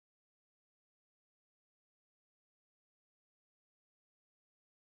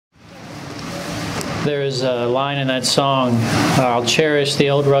There is a line in that song, I'll cherish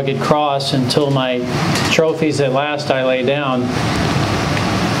the old rugged cross until my trophies at last I lay down.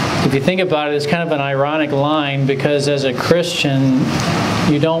 If you think about it, it's kind of an ironic line because as a Christian,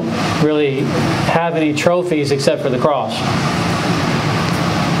 you don't really have any trophies except for the cross.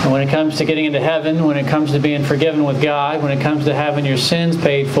 And when it comes to getting into heaven, when it comes to being forgiven with God, when it comes to having your sins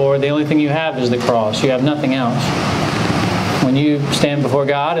paid for, the only thing you have is the cross. You have nothing else. When you stand before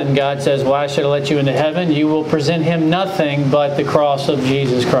God and God says, why should I let you into heaven? You will present Him nothing but the cross of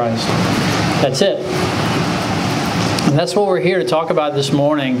Jesus Christ. That's it. And that's what we're here to talk about this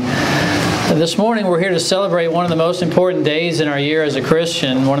morning. This morning we're here to celebrate one of the most important days in our year as a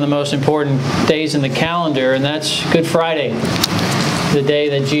Christian, one of the most important days in the calendar, and that's Good Friday, the day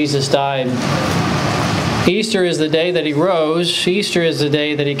that Jesus died. Easter is the day that He rose. Easter is the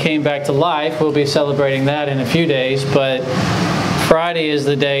day that He came back to life. We'll be celebrating that in a few days, but Friday is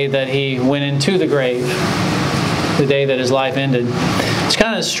the day that He went into the grave, the day that His life ended. It's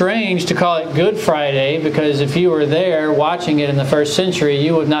kind of strange to call it Good Friday because if you were there watching it in the first century,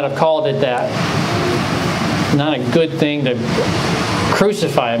 you would not have called it that. Not a good thing to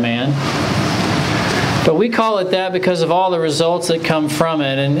crucify a man. But we call it that because of all the results that come from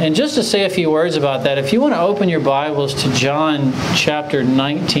it. And just to say a few words about that, if you want to open your Bibles to John chapter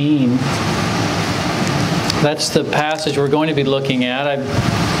 19, that's the passage we're going to be looking at.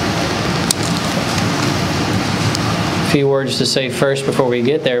 A few words to say first before we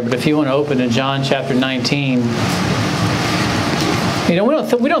get there, but if you want to open to John chapter 19, you know,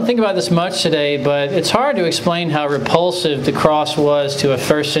 we don't think about this much today, but it's hard to explain how repulsive the cross was to a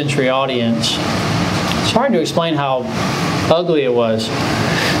first century audience. It's hard to explain how ugly it was.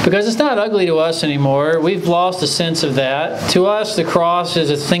 Because it's not ugly to us anymore. We've lost a sense of that. To us, the cross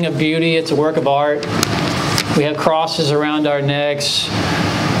is a thing of beauty. It's a work of art. We have crosses around our necks.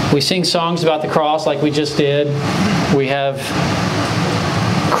 We sing songs about the cross like we just did. We have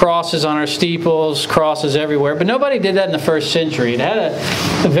crosses on our steeples, crosses everywhere. But nobody did that in the first century. It had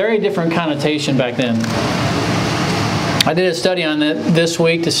a very different connotation back then. I did a study on it this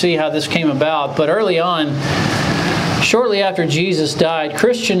week to see how this came about, but early on, shortly after Jesus died,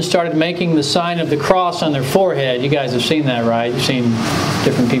 Christians started making the sign of the cross on their forehead. You guys have seen that, right? You've seen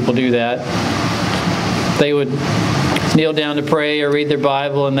different people do that. They would kneel down to pray or read their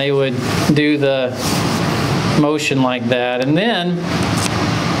Bible, and they would do the motion like that. And then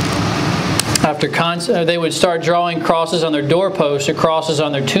they would start drawing crosses on their doorposts or crosses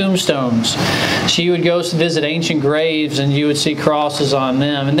on their tombstones. So you would go visit ancient graves and you would see crosses on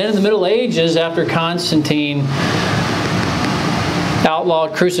them. And then in the Middle Ages, after Constantine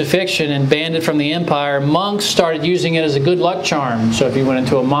outlawed crucifixion and banned it from the empire, monks started using it as a good luck charm. So if you went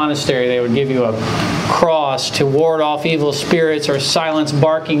into a monastery, they would give you a cross to ward off evil spirits or silence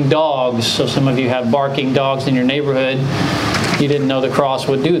barking dogs. So some of you have barking dogs in your neighborhood. You didn't know the cross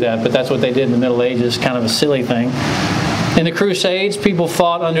would do that, but that's what they did in the Middle Ages, kind of a silly thing. In the Crusades, people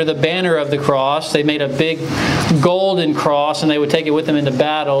fought under the banner of the cross. They made a big golden cross, and they would take it with them into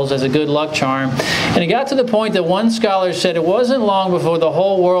battles as a good luck charm. And it got to the point that one scholar said it wasn't long before the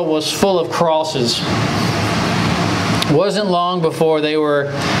whole world was full of crosses. It wasn't long before they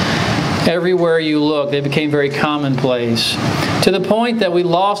were everywhere you look. They became very commonplace. To the point that we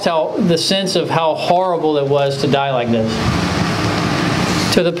lost the sense of how horrible it was to die like this.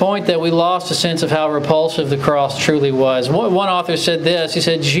 To the point that we lost a sense of how repulsive the cross truly was. One author said this. He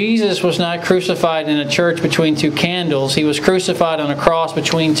said, Jesus was not crucified in a church between two candles. He was crucified on a cross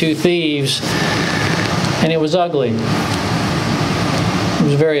between two thieves. And it was ugly. It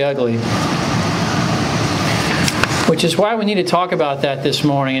was very ugly. Which is why we need to talk about that this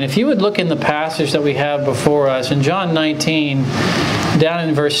morning. And if you would look in the passage that we have before us, in John 19, down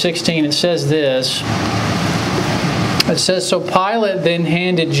in verse 16, it says this. It says, so Pilate then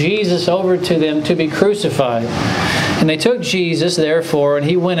handed Jesus over to them to be crucified. And they took Jesus, therefore, and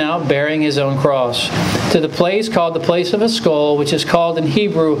He went out bearing His own cross to the place called the place of a skull, which is called in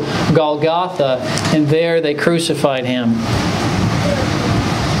Hebrew Golgotha, and there they crucified Him.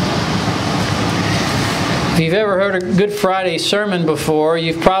 If you've ever heard a Good Friday sermon before,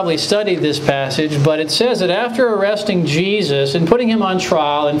 you've probably studied this passage, but it says that after arresting Jesus and putting Him on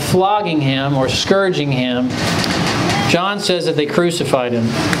trial and flogging Him or scourging Him, John says that they crucified Him.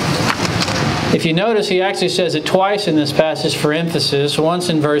 If you notice, he actually says it twice in this passage for emphasis, once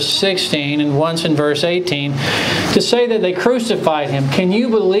in verse 16 and once in verse 18, to say that they crucified Him. Can you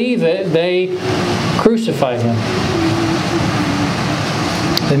believe it? They crucified Him.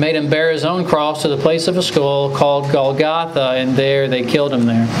 They made Him bear His own cross to the place of a skull called Golgotha, and there they killed Him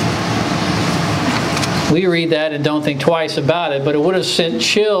there. We read that and don't think twice about it, but it would have sent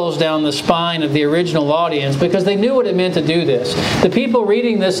chills down the spine of the original audience because they knew what it meant to do this. The people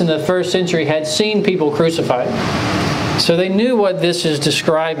reading this in the first century had seen people crucified, so they knew what this is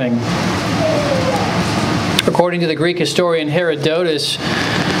describing. According to the Greek historian Herodotus,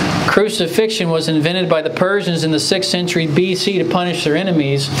 crucifixion was invented by the Persians in the 6th century BC to punish their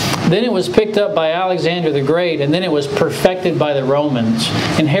enemies. Then it was picked up by Alexander the Great, and then it was perfected by the Romans.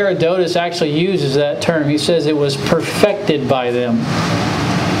 And Herodotus actually uses that term. He says it was perfected by them.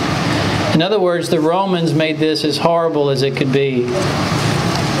 In other words, the Romans made this as horrible as it could be.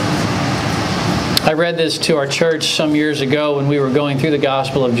 I read this to our church some years ago when we were going through the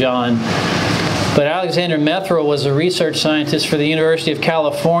Gospel of John. But Alexander Methrel was a research scientist for the University of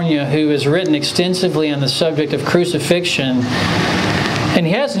California who has written extensively on the subject of crucifixion. And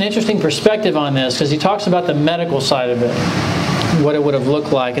he has an interesting perspective on this because he talks about the medical side of it, what it would have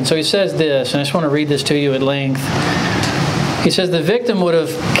looked like. And so he says this, and I just want to read this to you at length. He says the victim would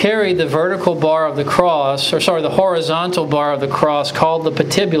have carried the vertical bar of the cross, the horizontal bar of the cross called the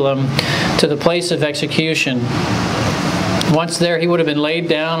patibulum to the place of execution. Once there, he would have been laid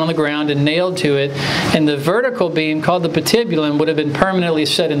down on the ground and nailed to it, and the vertical beam, called the patibulum, would have been permanently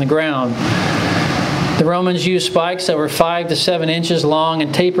set in the ground. The Romans used spikes that were 5 to 7 inches long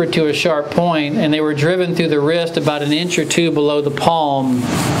and tapered to a sharp point, and they were driven through the wrist about an inch or two below the palm.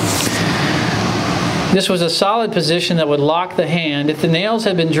 This was a solid position that would lock the hand. If the nails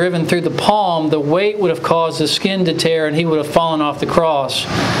had been driven through the palm, the weight would have caused the skin to tear, and he would have fallen off the cross.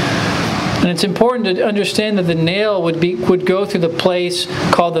 And it's important to understand that the nail would go through the place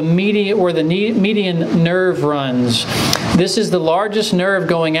called the median, where the median nerve runs. This is the largest nerve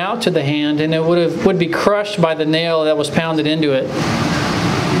going out to the hand, and it would be crushed by the nail that was pounded into it.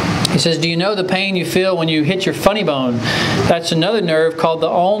 He says, do you know the pain you feel when you hit your funny bone? That's another nerve called the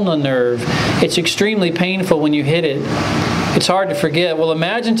ulnar nerve. It's extremely painful when you hit it. It's hard to forget. Well,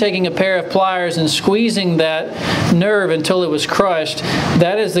 imagine taking a pair of pliers and squeezing that nerve until it was crushed.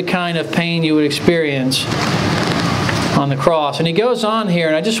 That is the kind of pain you would experience on the cross. And he goes on here,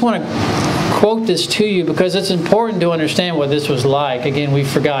 and I just want to quote this to you because it's important to understand what this was like. Again, we've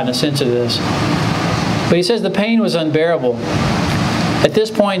forgotten a sense of this. But he says the pain was unbearable. At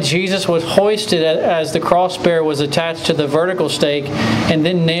this point, Jesus was hoisted as the cross-bearer was attached to the vertical stake, and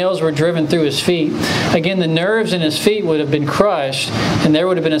then nails were driven through his feet. Again, the nerves in his feet would have been crushed, and there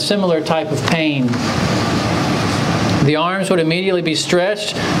would have been a similar type of pain. The arms would immediately be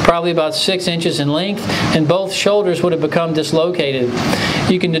stretched, probably about 6 inches in length, and both shoulders would have become dislocated.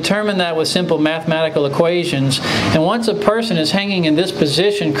 You can determine that with simple mathematical equations. And once a person is hanging in this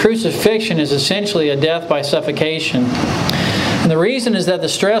position, crucifixion is essentially a death by suffocation. And the reason is that the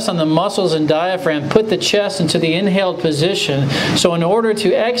stress on the muscles and diaphragm put the chest into the inhaled position. So in order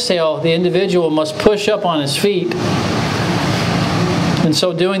to exhale, the individual must push up on his feet. In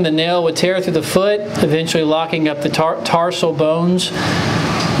so doing, the nail would tear through the foot, eventually locking up the tarsal bones.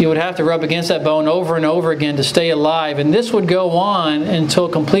 You would have to rub against that bone over and over again to stay alive. And this would go on until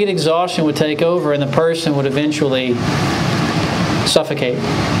complete exhaustion would take over and the person would eventually suffocate.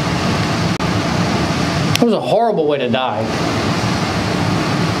 It was a horrible way to die.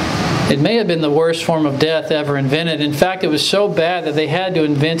 It may have been the worst form of death ever invented. In fact, it was so bad that they had to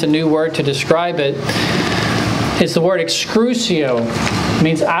invent a new word to describe it. It's the word excrucio. It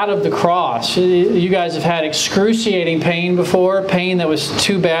means out of the cross. You guys have had excruciating pain before, pain that was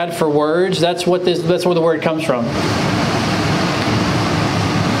too bad for words. That's where the word comes from.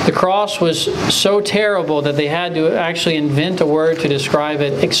 The cross was so terrible that they had to actually invent a word to describe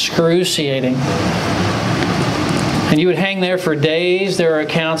it, excruciating. And you would hang there for days. There are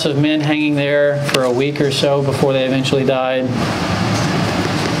accounts of men hanging there for a week or so before they eventually died.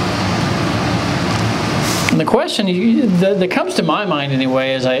 And the question that comes to my mind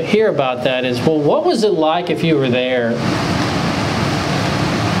anyway as I hear about that is, well, what was it like if you were there?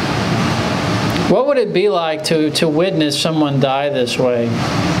 What would it be like to witness someone die this way?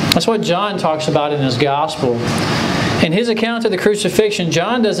 That's what John talks about in his gospel. In his account of the crucifixion,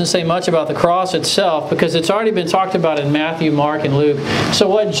 John doesn't say much about the cross itself because it's already been talked about in Matthew, Mark, and Luke. So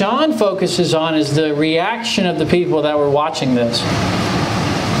what John focuses on is the reaction of the people that were watching this.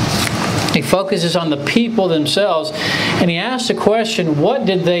 He focuses on the people themselves, and he asks the question, what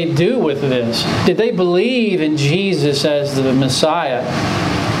did they do with this? Did they believe in Jesus as the Messiah?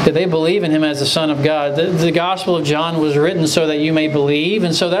 Did they believe in Him as the Son of God? The Gospel of John was written so that you may believe,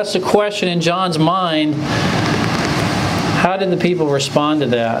 and so that's the question in John's mind. How did the people respond to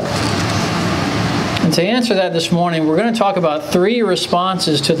that? And to answer that this morning, we're going to talk about 3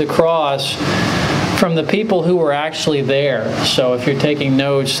 responses to the cross from the people who were actually there. So if you're taking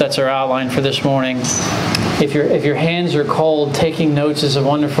notes, that's our outline for this morning. If your hands are cold, taking notes is a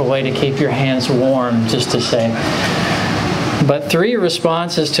wonderful way to keep your hands warm, just to say. But 3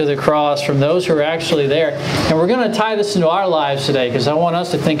 responses to the cross from those who are actually there. And we're going to tie this into our lives today, because I want us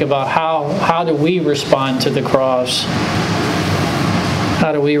to think about how do we respond to the cross?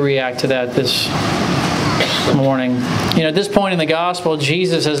 How do we react to that this morning? You know, at this point in the gospel,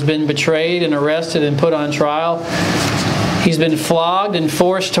 Jesus has been betrayed and arrested and put on trial. He's been flogged and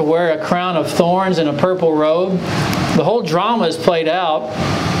forced to wear a crown of thorns and a purple robe. The whole drama is played out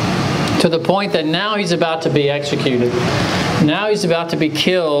to the point that now he's about to be executed. Now he's about to be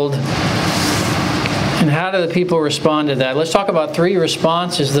killed. And how do the people respond to that? Let's talk about 3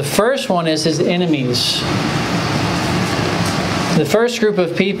 responses. The first one is his enemies. The first group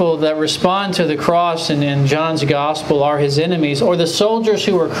of people that respond to the cross in John's gospel are his enemies, or the soldiers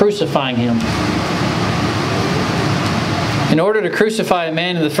who were crucifying him. In order to crucify a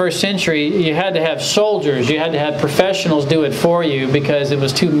man in the first century, you had to have soldiers. You had to have professionals do it for you because it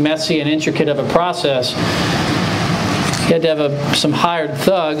was too messy and intricate of a process. You had to have some hired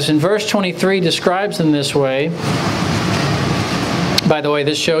thugs. And verse 23 describes them this way. By the way,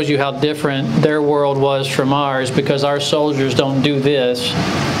 this shows you how different their world was from ours, because our soldiers don't do this.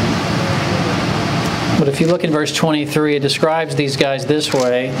 But if you look in verse 23, it describes these guys this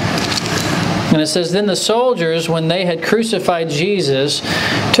way. And it says, "Then the soldiers, when they had crucified Jesus,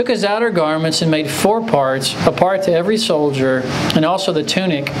 took his outer garments and made 4 parts, a part to every soldier, and also the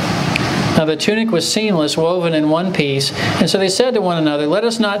tunic. Now the tunic was seamless, woven in one piece. And so they said to one another, 'Let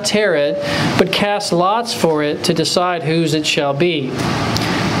us not tear it, but cast lots for it to decide whose it shall be.'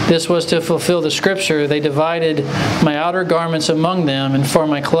 This was to fulfill the scripture, 'They divided my outer garments among them, and for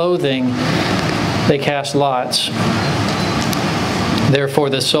my clothing they cast lots.' Therefore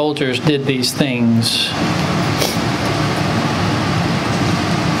the soldiers did these things."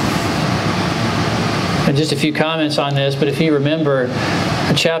 And just a few comments on this, but if you remember,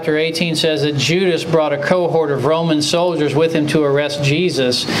 chapter 18 says that Judas brought a cohort of Roman soldiers with him to arrest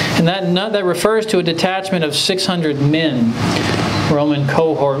Jesus. And that refers to a detachment of 600 men. Roman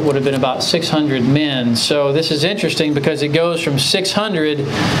cohort would have been about 600 men. So this is interesting because it goes from 600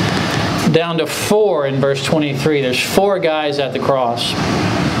 down to 4 in verse 23. There's 4 guys at the cross.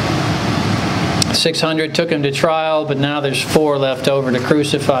 600 took him to trial, but now there's 4 left over to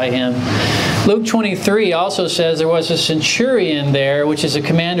crucify him. Luke 23 also says there was a centurion there, which is a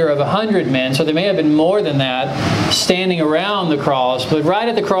commander of 100 men, so there may have been more than that standing around the cross, but right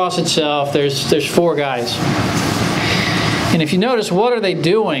at the cross itself, there's 4 guys. And if you notice, what are they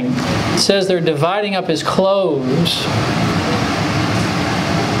doing? It says they're dividing up his clothes.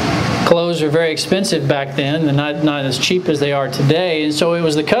 Clothes were very expensive back then, and not as cheap as they are today. And so it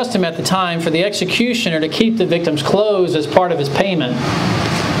was the custom at the time for the executioner to keep the victim's clothes as part of his payment.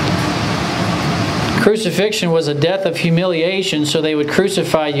 Crucifixion was a death of humiliation, so they would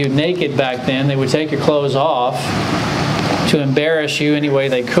crucify you naked back then. They would take your clothes off to embarrass you any way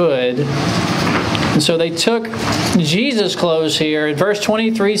they could. And so they took Jesus' clothes here. And verse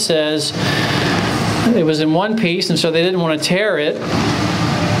 23 says it was in one piece, and so they didn't want to tear it.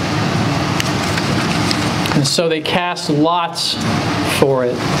 And so they cast lots for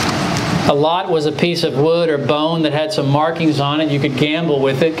it. A lot was a piece of wood or bone that had some markings on it. You could gamble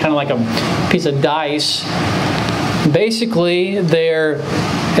with it, kind of like a piece of dice. Basically,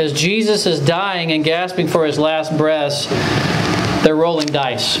 as Jesus is dying and gasping for his last breaths, they're rolling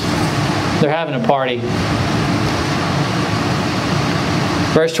dice. They're having a party.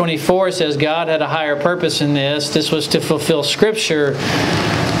 Verse 24 says God had a higher purpose in this. This was to fulfill Scripture.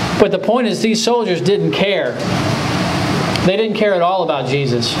 But the point is, these soldiers didn't care. They didn't care at all about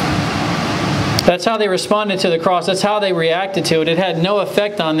Jesus. That's how they responded to the cross. That's how they reacted to it. It had no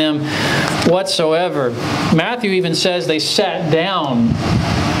effect on them whatsoever. Matthew even says they sat down.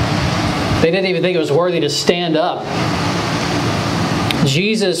 They didn't even think it was worthy to stand up.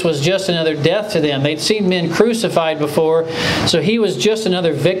 Jesus was just another death to them. They'd seen men crucified before, so he was just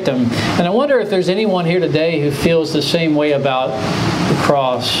another victim. And I wonder if there's anyone here today who feels the same way about the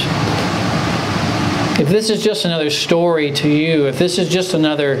cross. If this is just another story to you, if this is just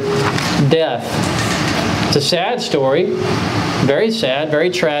another death. It's a sad story, very sad,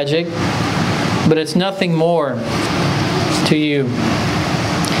 very tragic, but it's nothing more to you.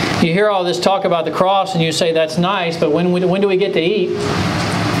 You hear all this talk about the cross and you say, that's nice, but when do we get to eat?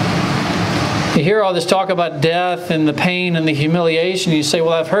 You hear all this talk about death and the pain and the humiliation, and you say,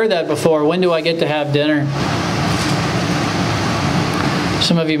 well, I've heard that before. When do I get to have dinner?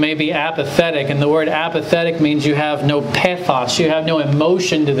 Some of you may be apathetic, and the word apathetic means you have no pathos, you have no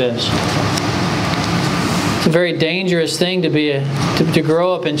emotion to this. very dangerous thing to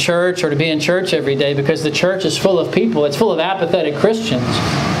grow up in church or to be in church every day, because the church is full of people. It's full of apathetic Christians.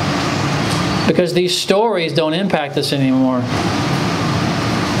 Because these stories don't impact us anymore.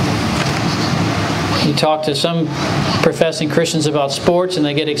 You talk to some professing Christians about sports and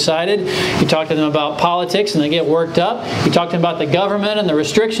they get excited. You talk to them about politics and they get worked up. You talk to them about the government and the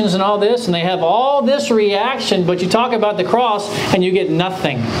restrictions and all this, and they have all this reaction, but you talk about the cross and you get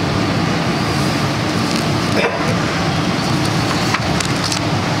nothing.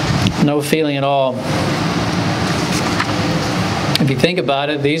 No feeling at all. If you think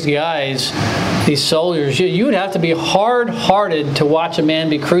about it, these guys, these soldiers, you would have to be hard-hearted to watch a man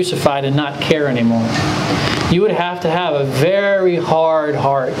be crucified and not care anymore. You would have to have a very hard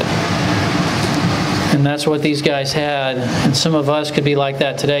heart. And that's what these guys had. And some of us could be like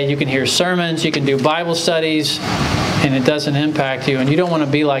that today. You can hear sermons, you can do Bible studies, and it doesn't impact you. And you don't want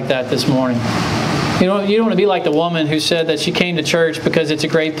to be like that this morning. You don't want to be like the woman who said that she came to church because it's a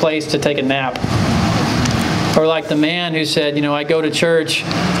great place to take a nap. Or like the man who said, I go to church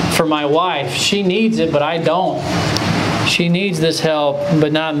for my wife. She needs it, but I don't. She needs this help,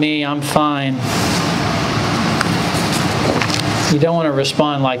 but not me. I'm fine. You don't want to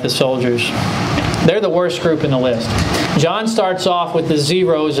respond like the soldiers. They're the worst group in the list. John starts off with the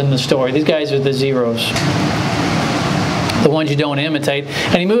zeros in the story. These guys are the zeros. The ones you don't imitate.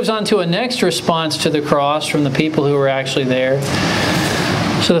 And he moves on to a next response to the cross from the people who were actually there.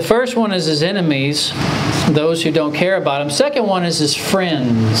 So the first one is his enemies, those who don't care about him. Second one is his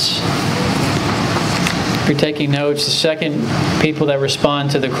friends. If you're taking notes, the second people that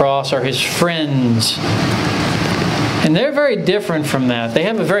respond to the cross are his friends. And they're very different from that. They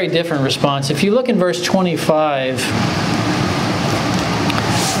have a very different response. If you look in verse 25,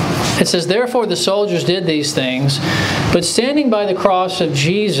 it says, "Therefore the soldiers did these things, but standing by the cross of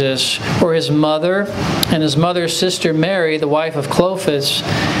Jesus were his mother and his mother's sister Mary, the wife of Clopas,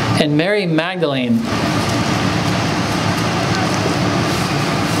 and Mary Magdalene."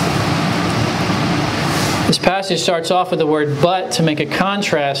 This passage starts off with the word "but" to make a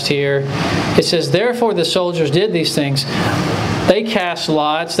contrast here. It says, "Therefore the soldiers did these things." They cast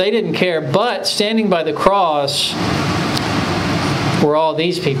lots. They didn't care. But standing by the cross were all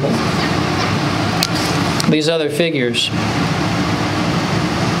these people, these other figures.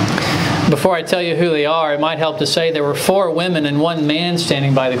 Before I tell you who they are, it might help to say there were 4 women and 1 man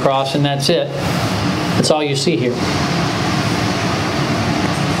standing by the cross, and that's it. That's all you see here.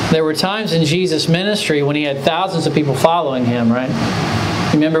 There were times in Jesus' ministry when he had thousands of people following him, right?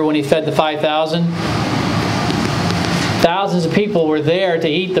 Remember when he fed the 5,000? Thousands of people were there to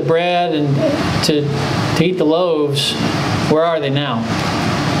eat the bread and to eat the loaves. Where are they now?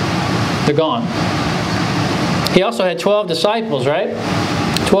 They're gone. He also had 12 disciples, right?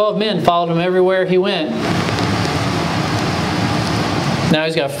 12 men followed him everywhere he went. Now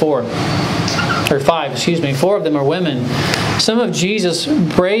he's got 4. Or 5, excuse me. 4 of them are women. Some of Jesus'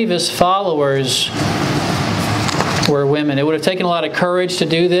 bravest followers were women. It would have taken a lot of courage to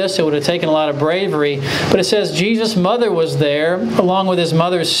do this. It would have taken a lot of bravery. But it says Jesus' mother was there, along with his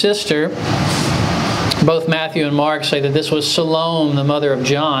mother's sister. Both Matthew and Mark say that this was Salome, the mother of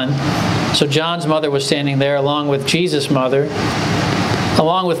John. So John's mother was standing there along with Jesus' mother.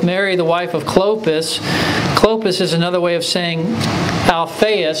 Along with Mary, the wife of Clopas. Clopas is another way of saying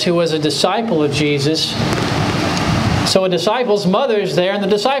Alphaeus, who was a disciple of Jesus. So a disciple's mother's there and the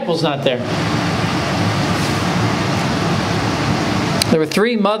disciple's not there. There were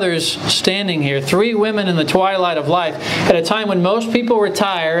 3 mothers standing here, 3 women in the twilight of life. At a time when most people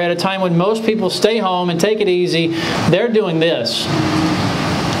retire, at a time when most people stay home and take it easy, they're doing this.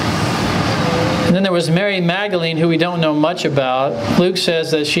 And then there was Mary Magdalene, who we don't know much about. Luke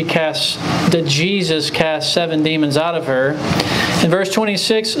says that Jesus cast 7 demons out of her. And verse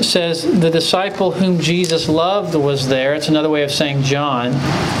 26 says the disciple whom Jesus loved was there. It's another way of saying John.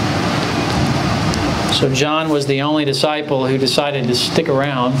 So John was the only disciple who decided to stick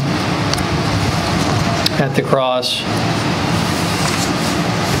around at the cross.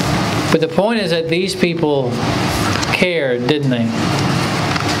 But the point is that these people cared, didn't they?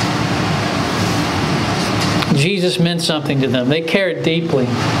 Jesus meant something to them. They cared deeply.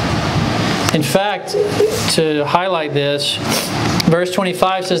 In fact, to highlight this, verse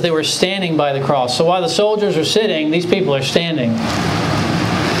 25 says they were standing by the cross. So while the soldiers are sitting, these people are standing.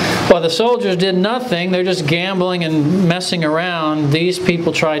 While the soldiers did nothing, they're just gambling and messing around, these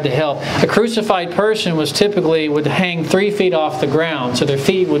people tried to help. A crucified person would hang 3 feet off the ground, so their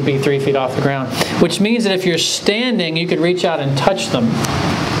feet would be 3 feet off the ground, which means that if you're standing, you could reach out and touch them.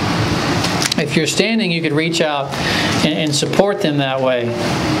 If you're standing, you could reach out and support them that way.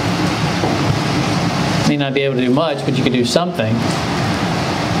 may not be able to do much, but you could do something.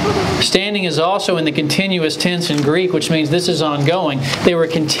 Standing is also in the continuous tense in Greek, which means this is ongoing. They were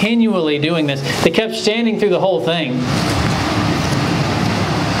continually doing this. They kept standing through the whole thing.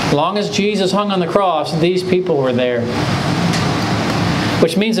 As long as Jesus hung on the cross, these people were there.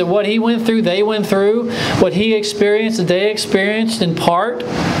 Which means that what He went through, they went through. What He experienced, they experienced in part.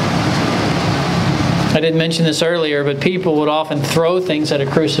 I didn't mention this earlier, but people would often throw things at a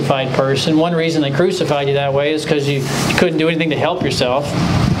crucified person. One reason they crucified you that way is because you couldn't do anything to help yourself.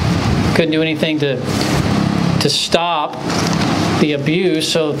 Couldn't do anything to stop the abuse.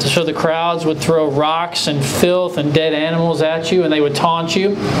 So the crowds would throw rocks and filth and dead animals at you, and they would taunt you.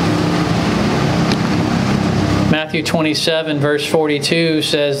 Matthew 27, verse 42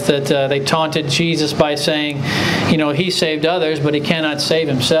 says that they taunted Jesus by saying, He saved others, but He cannot save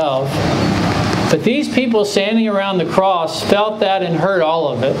Himself. But these people standing around the cross felt that and heard all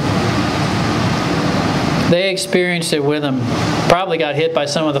of it. They experienced it with Him. Probably got hit by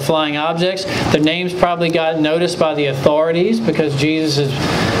some of the flying objects. Their names probably got noticed by the authorities because Jesus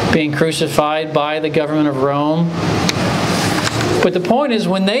is being crucified by the government of Rome. But the point is,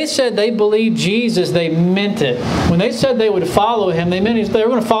 when they said they believed Jesus, they meant it. When they said they would follow Him, they meant they were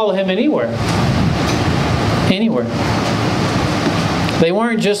going to follow Him anywhere. Anywhere. They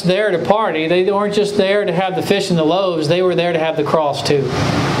weren't just there to party. They weren't just there to have the fish and the loaves. They were there to have the cross too.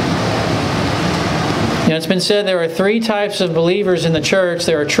 It's been said there are three types of believers in the church.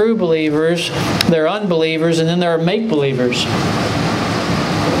 There are true believers, there are unbelievers, and then there are make-believers.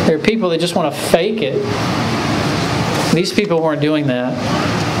 There are people that just want to fake it. These people weren't doing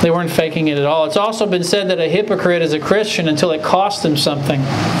that. They weren't faking it at all. It's also been said that a hypocrite is a Christian until it costs them something.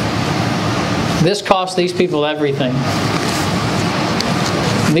 This cost these people everything.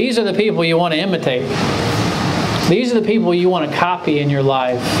 These are the people you want to imitate. These are the people you want to copy in your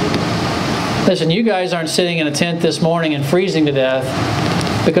life. Listen, you guys aren't sitting in a tent this morning and freezing to death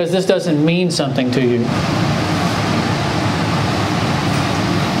because this doesn't mean something to you.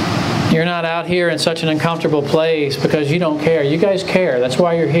 You're not out here in such an uncomfortable place because you don't care. You guys care. That's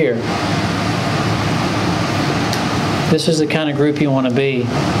why you're here. This is the kind of group you want to be.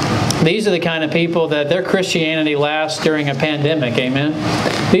 These are the kind of people that their Christianity lasts during a pandemic. Amen?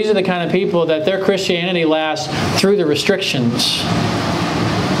 These are the kind of people that their Christianity lasts through the restrictions.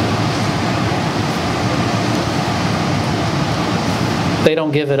 They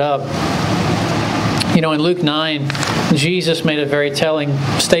don't give it up. In Luke 9, Jesus made a very telling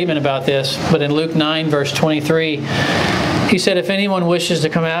statement about this. But in Luke 9, verse 23, He said, "If anyone wishes to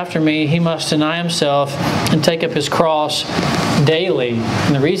come after me, he must deny himself and take up his cross daily."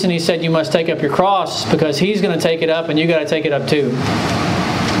 And the reason He said you must take up your cross is because He's going to take it up and you got to take it up too.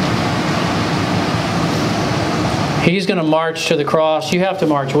 He's going to march to the cross. You have to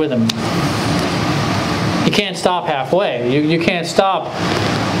march with Him. You can't stop halfway. You can't stop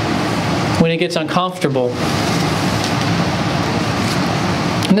when it gets uncomfortable.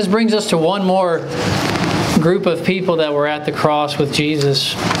 And this brings us to one more group of people that were at the cross with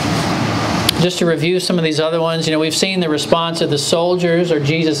Jesus. Just to review some of these other ones, we've seen the response of the soldiers or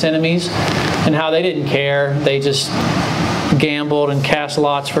Jesus' enemies and how they didn't care. They just gambled and cast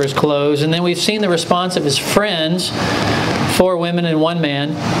lots for His clothes. And then we've seen the response of His friends, 4 women and 1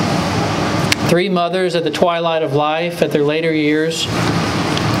 man. 3 mothers at the twilight of life, at their later years,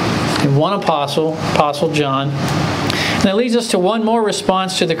 and 1 apostle, Apostle John. And that leads us to one more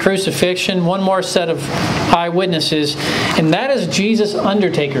response to the crucifixion, one more set of eyewitnesses, and that is Jesus'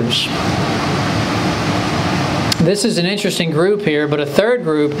 undertakers. This is an interesting group here, but a third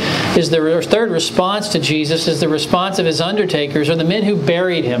group is the third response to Jesus is the response of His undertakers, or the men who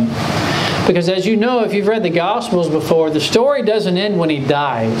buried Him. Because as you know, if you've read the Gospels before, the story doesn't end when He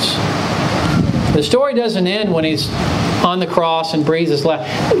dies. The story doesn't end when He's on the cross and breathes His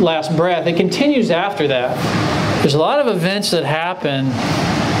last breath. It continues after that. There's a lot of events that happen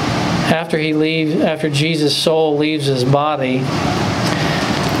after Jesus' soul leaves His body.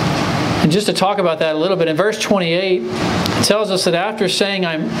 And just to talk about that a little bit, in verse 28, it tells us that after saying,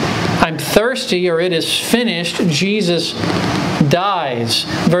 I'm thirsty, or it is finished, Jesus dies.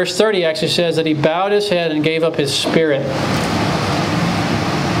 Verse 30 actually says that He bowed His head and gave up His spirit.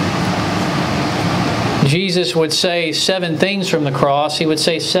 Jesus would say 7 things from the cross. He would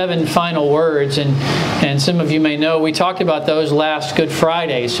say 7 final words. And some of you may know, we talked about those last Good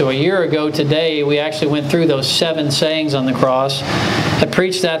Friday. So a year ago today, we actually went through those 7 sayings on the cross. I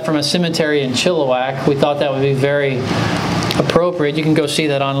preached that from a cemetery in Chilliwack. We thought that would be very appropriate. You can go see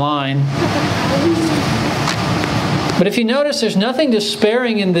that online. But if you notice, there's nothing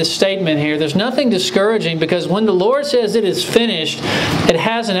despairing in this statement here. There's nothing discouraging, because when the Lord says it is finished, it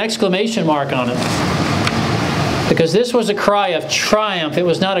has an exclamation mark on it. because this was a cry of triumph. It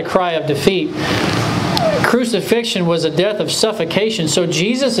was not a cry of defeat. Crucifixion was a death of suffocation. So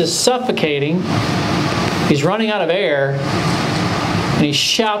Jesus is suffocating. He's running out of air. And he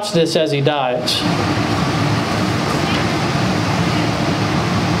shouts this as he dies.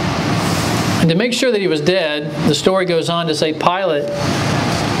 And to make sure that he was dead, the story goes on to say Pilate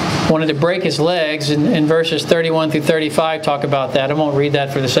wanted to break his legs. In verses 31 through 35 talk about that. I won't read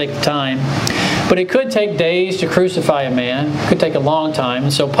that for the sake of time. But it could take days to crucify a man. It could take a long time.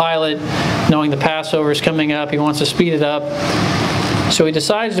 And so Pilate, knowing the Passover is coming up, he wants to speed it up. So he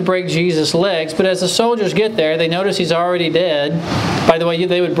decides to break Jesus' legs. But as the soldiers get there, they notice he's already dead. By the way,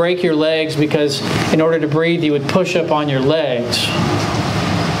 they would break your legs because in order to breathe, you would push up on your legs.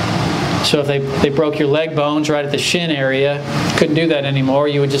 So if they broke your leg bones right at the shin area, couldn't do that anymore.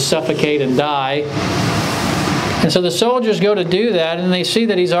 You would just suffocate and die. And so the soldiers go to do that, and they see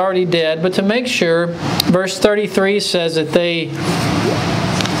that he's already dead. But to make sure, verse 33 says that they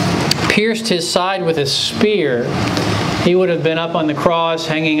pierced his side with a spear. He would have been up on the cross,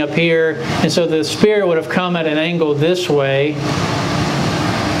 hanging up here, and so the spear would have come at an angle this way.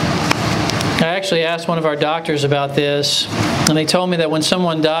 I actually asked one of our doctors about this, and they told me that when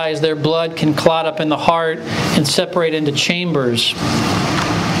someone dies, their blood can clot up in the heart and separate into chambers,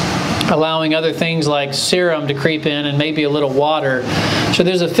 allowing other things like serum to creep in and maybe a little water. So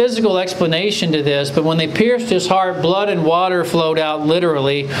there's a physical explanation to this, but when they pierced his heart, blood and water flowed out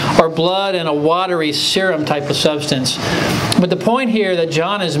literally, or blood and a watery serum type of substance. But the point here that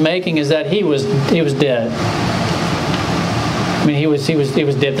John is making is that he was dead. I mean, he was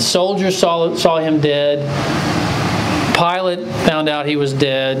dead. The soldiers saw him dead. Pilate found out he was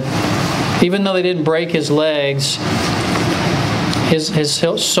dead. Even though they didn't break his legs, his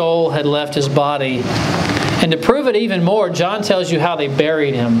soul had left his body. And to prove it even more, John tells you how they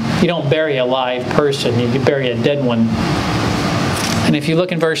buried him. You don't bury a live person, you bury a dead one. And if you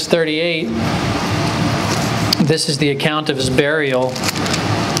look in verse 38, this is the account of his burial.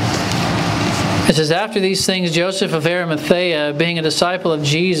 It says, after these things, Joseph of Arimathea, being a disciple of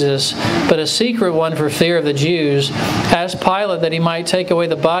Jesus, but a secret one for fear of the Jews, asked Pilate that he might take away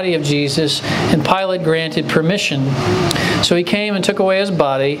the body of Jesus, and Pilate granted permission. So he came and took away his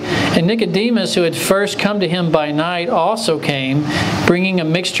body, and Nicodemus, who had first come to him by night, also came, bringing a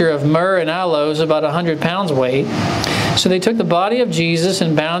mixture of myrrh and aloes, about 100 pounds weight. So they took the body of Jesus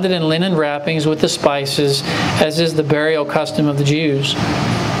and bound it in linen wrappings with the spices, as is the burial custom of the Jews.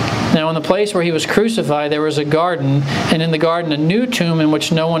 Now in the place where he was crucified there was a garden, and in the garden a new tomb in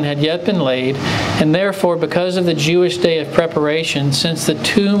which no one had yet been laid. And therefore, because of the Jewish day of preparation, since the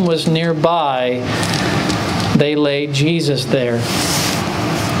tomb was nearby, they laid Jesus there.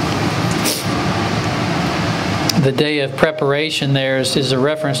 The day of preparation there is a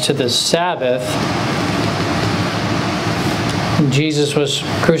reference to the Sabbath. Jesus was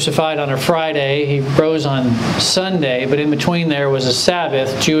crucified on a Friday. He rose on Sunday, but in between there was a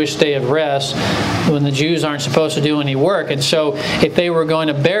Sabbath, Jewish day of rest, when the Jews aren't supposed to do any work. And so if they were going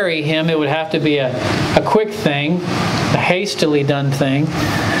to bury him, it would have to be a quick thing, a hastily done thing.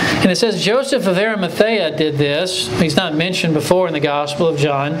 And it says Joseph of Arimathea did this. He's not mentioned before in the Gospel of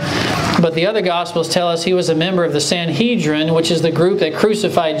John, but the other Gospels tell us he was a member of the Sanhedrin, which is the group that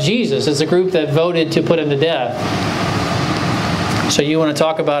crucified Jesus. It's the group that voted to put him to death. So you want to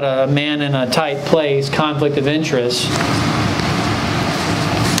talk about a man in a tight place, conflict of interest.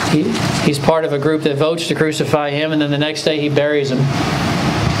 He's part of a group that votes to crucify him, and then the next day he buries him.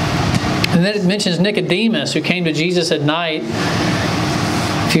 And then it mentions Nicodemus, who came to Jesus at night.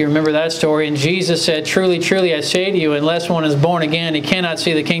 If you remember that story, and Jesus said, "Truly, truly, I say to you, unless one is born again, he cannot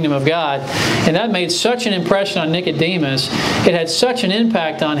see the kingdom of God." And that made such an impression on Nicodemus. It had such an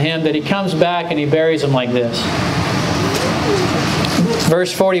impact on him that he comes back and he buries him like this.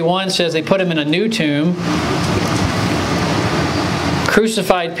 Verse 41 says they put him in a new tomb.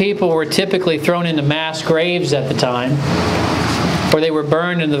 Crucified people were typically thrown into mass graves at the time, or they were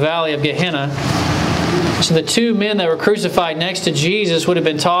burned in the valley of Gehenna. So the two men that were crucified next to Jesus would have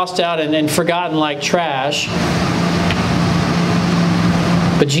been tossed out and forgotten like trash.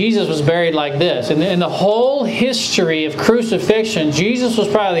 But Jesus was buried like this. And in the whole history of crucifixion, Jesus was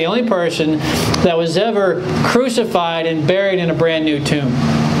probably the only person that was ever crucified and buried in a brand new tomb.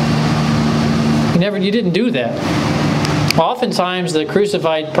 You didn't do that. Oftentimes the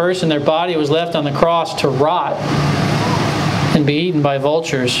crucified person, their body was left on the cross to rot and be eaten by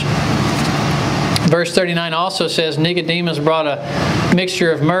vultures. Verse 39 also says Nicodemus brought a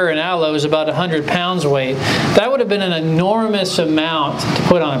mixture of myrrh and aloes, about 100 pounds weight. That would have been an enormous amount to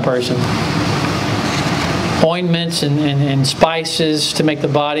put on a person. ointments and spices to make the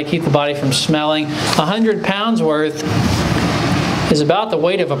body, keep the body from smelling. 100 pounds worth is about the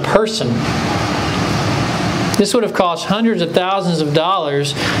weight of a person. This would have cost hundreds of thousands of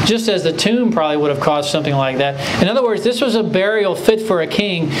dollars, just as the tomb probably would have cost something like that. In other words, this was a burial fit for a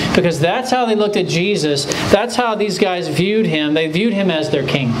king, because that's how they looked at Jesus. That's how these guys viewed him. They viewed him as their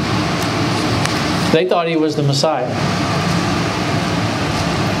king. They thought he was the Messiah.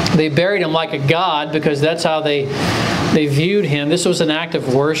 They buried him like a god because that's how they viewed him. This was an act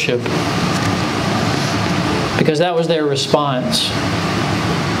of worship, because that was their response.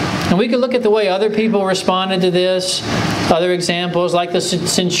 And we could look at the way other people responded to this. Other examples, like the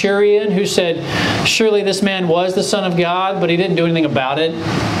centurion who said, surely this man was the Son of God, but he didn't do anything about it.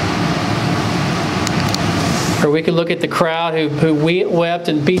 Or we could look at the crowd who wept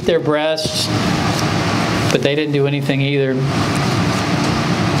and beat their breasts, but they didn't do anything either.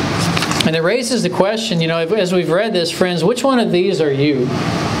 And it raises the question, as we've read this, friends, which one of these are you?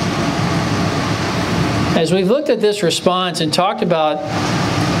 As we've looked at this response and talked about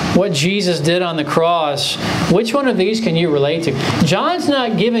what Jesus did on the cross, which one of these can you relate to? John's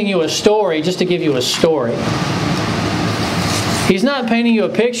not giving you a story just to give you a story. He's not painting you a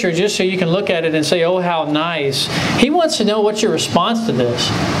picture just so you can look at it and say, oh, how nice. He wants to know what's your response to this.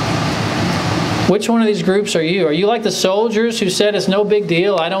 Which one of these groups are you? Are you like the soldiers who said, it's no big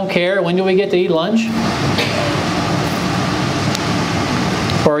deal, I don't care, when do we get to eat lunch?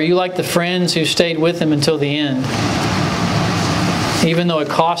 Or are you like the friends who stayed with him until the end, even though it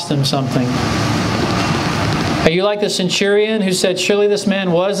cost them something? Are you like the centurion who said, surely this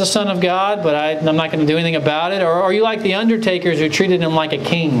man was the Son of God, but I'm not going to do anything about it? Or are you like the undertakers who treated him like a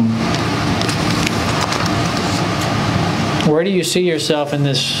king? Where do you see yourself in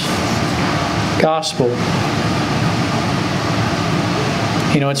this gospel?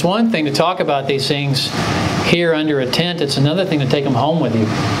 It's one thing to talk about these things here under a tent. It's another thing to take them home with you.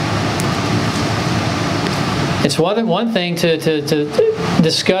 It's one thing to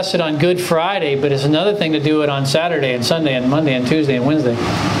discuss it on Good Friday, but it's another thing to do it on Saturday and Sunday and Monday and Tuesday and Wednesday.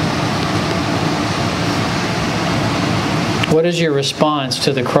 What is your response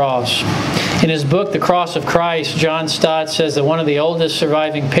to the cross? In his book, The Cross of Christ, John Stott says that one of the oldest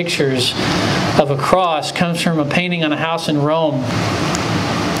surviving pictures of a cross comes from a painting on a house in Rome.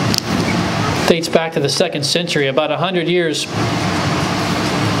 It dates back to the 2nd century, about 100 years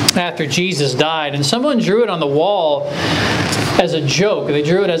after Jesus died. And someone drew it on the wall as a joke. They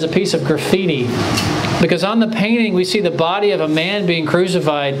drew it as a piece of graffiti. Because on the painting, we see the body of a man being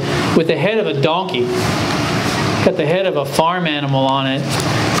crucified with the head of a donkey. Got the head of a farm animal on it.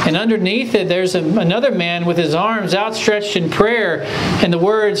 And underneath it, there's another man with his arms outstretched in prayer, and the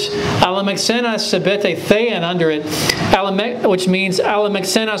words Alamexenas sebete thean under it, which means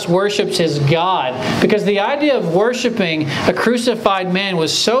Alamexenas worships his God. Because the idea of worshiping a crucified man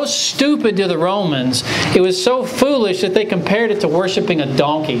was so stupid to the Romans, it was so foolish that they compared it to worshiping a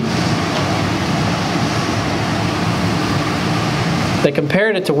donkey. They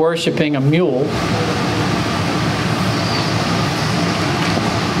compared it to worshiping a mule.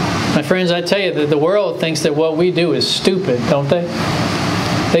 My friends, I tell you that the world thinks that what we do is stupid, don't they?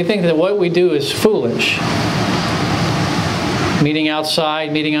 They think that what we do is foolish. Meeting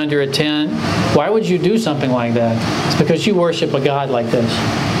outside, meeting under a tent. Why would you do something like that? It's because you worship a God like this.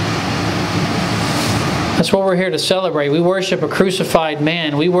 That's what we're here to celebrate. We worship a crucified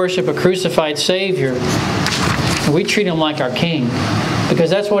man. We worship a crucified Savior. And we treat him like our King, because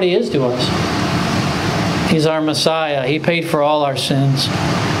that's what he is to us. He's our Messiah. He paid for all our sins.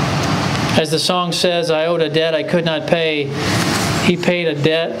 As the song says, I owed a debt I could not pay. He paid a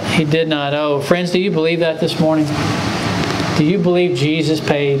debt he did not owe. Friends, do you believe that this morning? Do you believe Jesus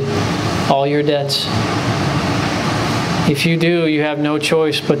paid all your debts? If you do, you have no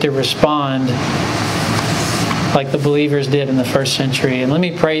choice but to respond like the believers did in the first century. And let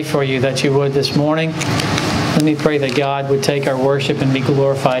me pray for you that you would this morning. Let me pray that God would take our worship and be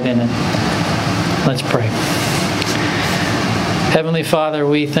glorified in it. Let's pray. Heavenly Father,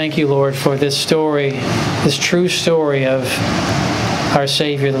 we thank you, Lord, for this story, this true story of our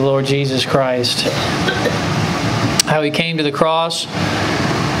Savior, the Lord Jesus Christ. How he came to the cross,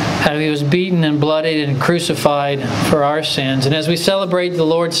 how he was beaten and bloodied and crucified for our sins. And as we celebrate the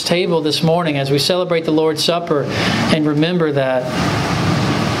Lord's table this morning, as we celebrate the Lord's Supper and remember that,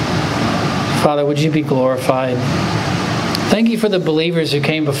 Father, would you be glorified? Thank you for the believers who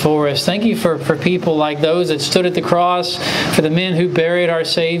came before us. Thank you for people like those that stood at the cross, for the men who buried our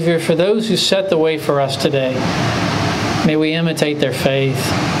Savior, for those who set the way for us today. May we imitate their faith.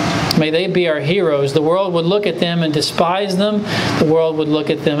 May they be our heroes. The world would look at them and despise them. The world would look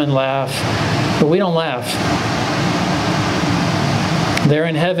at them and laugh. But we don't laugh. They're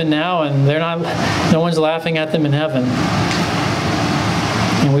in heaven now, and no one's laughing at them in heaven.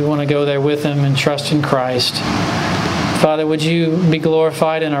 And we want to go there with them and trust in Christ. Father, would you be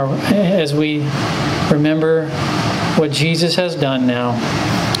glorified as we remember what Jesus has done now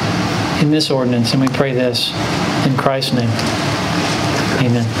in this ordinance. And we pray this in Christ's name.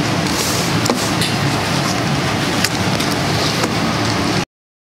 Amen.